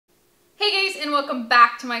and welcome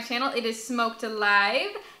back to my channel. It is Smoked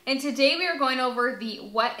Alive, and today we are going over the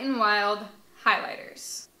Wet n Wild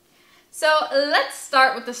highlighters. So let's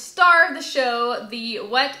start with the star of the show, the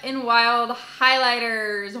Wet n Wild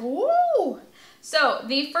highlighters. Woo! So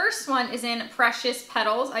the first one is in Precious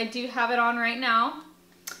Petals. I do have it on right now.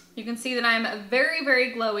 You can see that I'm very,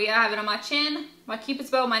 very glowy. I have it on my chin, my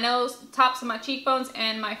cupid's bow, my nose, the tops of my cheekbones,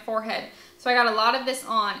 and my forehead. So I got a lot of this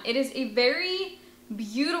on. It is a very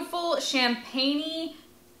beautiful champagne-y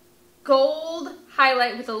gold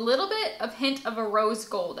highlight with a little bit of hint of a rose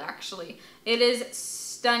gold, actually. It is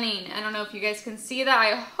stunning. I don't know if you guys can see that.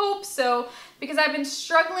 I hope so, because I've been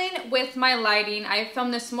struggling with my lighting. I've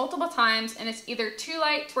filmed this multiple times, and it's either too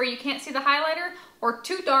light to where you can't see the highlighter, or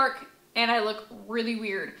too dark, and I look really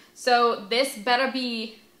weird. So this better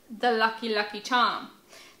be the lucky charm.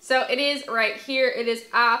 So it is right here. It is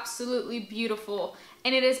absolutely beautiful.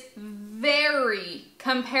 And it is very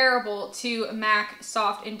comparable to MAC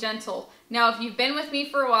Soft and Gentle. Now, if you've been with me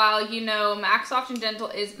for a while, you know MAC Soft and Gentle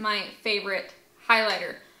is my favorite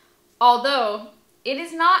highlighter. Although, it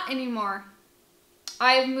is not anymore.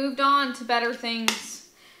 I have moved on to better things.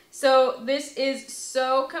 So this is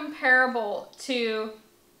so comparable to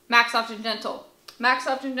MAC Soft and Gentle. MAC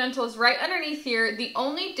Soft and Gentle is right underneath here. The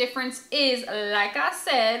only difference is, like I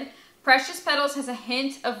said, Precious Petals has a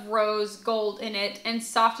hint of rose gold in it, and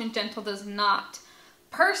Soft and Gentle does not.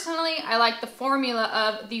 Personally, I like the formula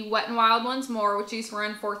of the Wet n Wild ones more, which these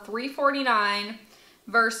run for $3.49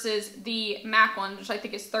 versus the MAC one, which I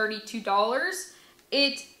think is $32.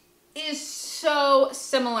 It is so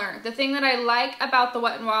similar. The thing that I like about the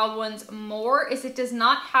Wet n Wild ones more is it does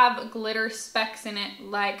not have glitter specks in it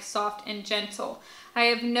like Soft and Gentle. I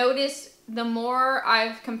have noticed the more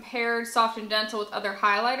I've compared Soft and Gentle with other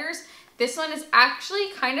highlighters, this one is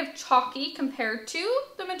actually kind of chalky compared to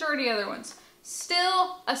the majority of other ones.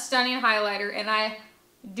 Still a stunning highlighter, and I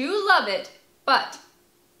do love it, but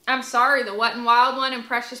I'm sorry, the Wet n Wild one in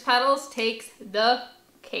Precious Petals takes the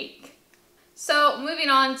cake. So moving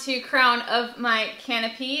on to Crown of My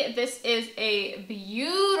Canopy. This is a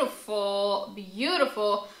beautiful,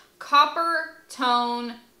 beautiful copper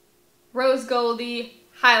tone rose goldy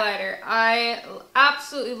highlighter. I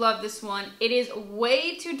absolutely love this one. It is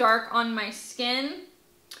way too dark on my skin,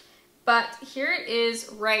 but here it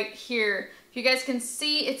is right here. If you guys can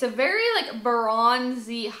see, it's a very like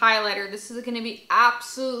bronzy highlighter. This is going to be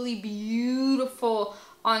absolutely beautiful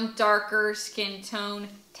on darker skin tone,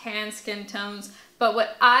 tan skin tones. But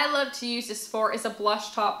what I love to use this for is a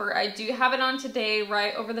blush topper. I do have it on today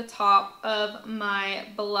right over the top of my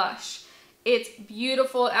blush. It's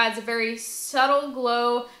beautiful. It adds a very subtle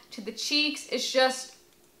glow to the cheeks. It's just,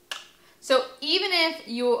 so even if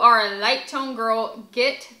you are a light tone girl,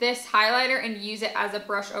 get this highlighter and use it as a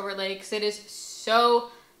brush overlay because it is so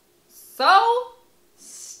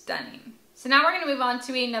stunning. So now we're going to move on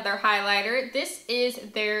to another highlighter. This is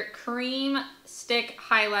their Cream Stick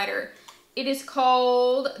Highlighter. It is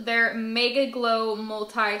called their Mega Glow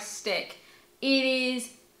Multi-Stick. It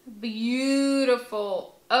is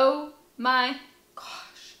beautiful. Oh my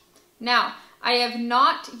gosh. Now, I have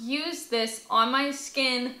not used this on my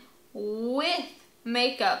skin with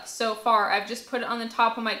makeup so far. I've just put it on the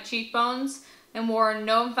top of my cheekbones and wore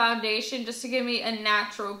no foundation just to give me a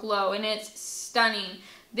natural glow, and it's stunning.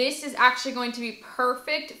 This is actually going to be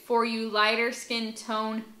perfect for you lighter skin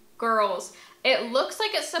tone girls. It looks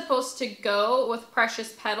like it's supposed to go with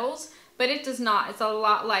Precious Petals, but it does not. It's a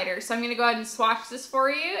lot lighter. So I'm going to go ahead and swatch this for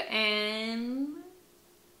you, and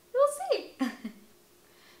we'll see.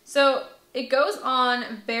 So it goes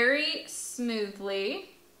on very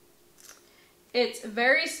smoothly. It's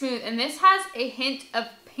very smooth, and this has a hint of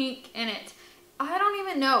pink in it. I don't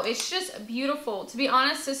even know. It's just beautiful. To be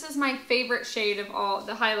honest, this is my favorite shade of all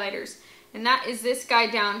the highlighters. And that is this guy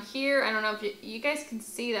down here. I don't know if you guys can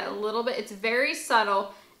see that a little bit. It's very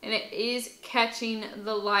subtle, and it is catching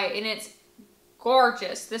the light, and it's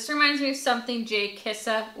gorgeous. This reminds me of something Jay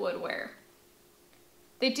Kissa would wear.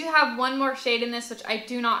 They do have one more shade in this, which I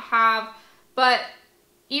do not have, but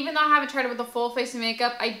even though I haven't tried it with a full face of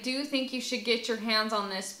makeup, I do think you should get your hands on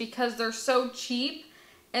this because they're so cheap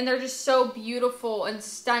and they're just so beautiful and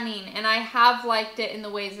stunning, and I have liked it in the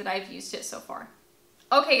ways that I've used it so far.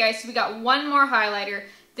 Okay guys, so we got one more highlighter.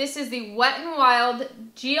 This is the Wet n Wild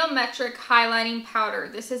Geometric Highlighting Powder.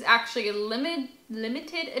 This is actually a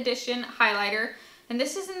limited edition highlighter, and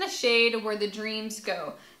this is in the shade Where the Dreams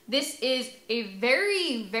Go. This is a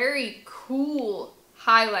very, very cool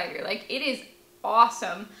highlighter. Like, it is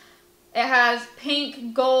awesome. It has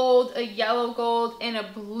pink gold, a yellow gold, and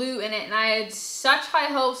a blue in it, and I had such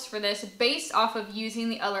high hopes for this based off of using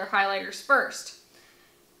the other highlighters first.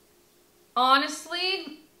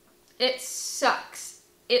 honestly, it sucks.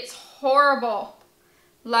 It's horrible.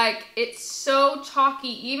 Like, it's so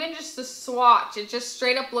chalky. Even just the swatch, it just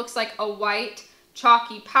straight up looks like a white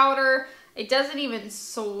chalky powder. It doesn't even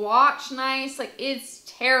swatch nice. Like, it's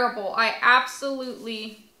terrible. I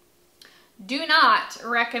absolutely do not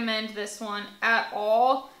recommend this one at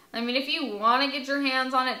all. I mean, if you want to get your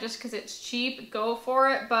hands on it just because it's cheap, go for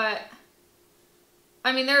it. But,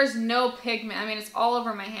 I mean, there is no pigment. I mean, it's all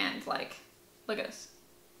over my hand. Like, look at this.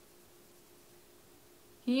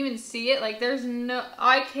 Can you even see it? Like, there's no,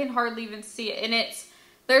 I can hardly even see it. And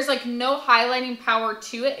there's like no highlighting power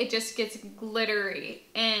to it. It just gets glittery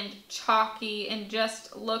and chalky and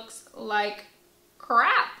just looks like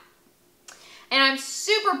crap. And I'm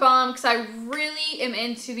super bummed because I really am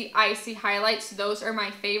into the icy highlights. Those are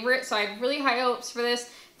my favorite. So I had really high hopes for this,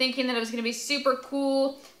 thinking that it was going to be super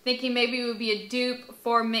cool, thinking maybe it would be a dupe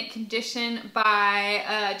for Mint Condition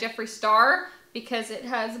by Jeffree Star because it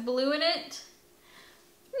has blue in it.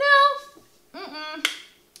 No,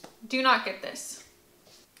 do not get this.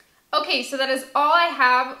 Okay, so that is all I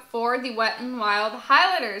have for the Wet n Wild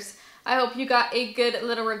highlighters. I hope you got a good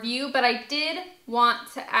little review, but I did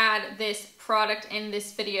want to add this product in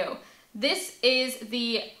this video. This is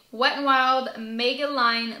the Wet n Wild Mega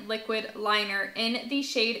Line Liquid Liner in the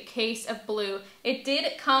shade Case of Blue. It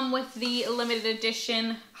did come with the limited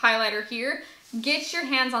edition highlighter here. Get your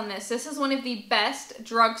hands on this. This is one of the best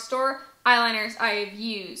drugstore eyeliners I have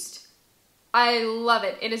used. I love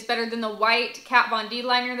it. It is better than the white Kat Von D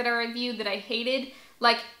liner that I reviewed that I hated.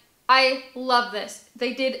 Like, I love this.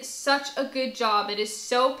 They did such a good job. It is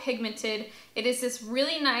so pigmented. It is this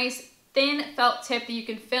really nice thin felt tip that you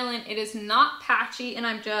can fill in. It is not patchy, and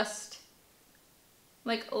I'm just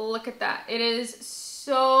like, look at that. It is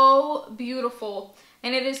so beautiful,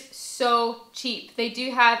 and it is so cheap. They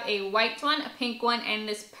do have a white one, a pink one, and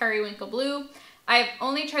this periwinkle blue. I've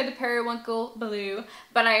only tried the periwinkle blue,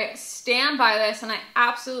 but I stand by this, and I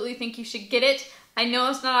absolutely think you should get it. I know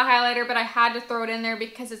it's not a highlighter, but I had to throw it in there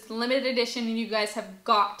because it's limited edition and you guys have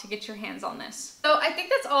got to get your hands on this. So I think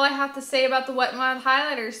that's all I have to say about the Wet n Wild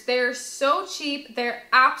highlighters. They're so cheap. They're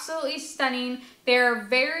absolutely stunning. They're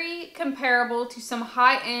very comparable to some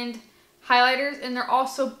high-end highlighters, and they're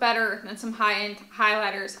also better than some high-end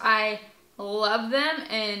highlighters. I love them,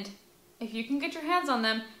 and if you can get your hands on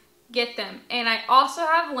them, get them. And I also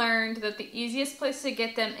have learned that the easiest place to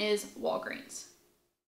get them is Walgreens.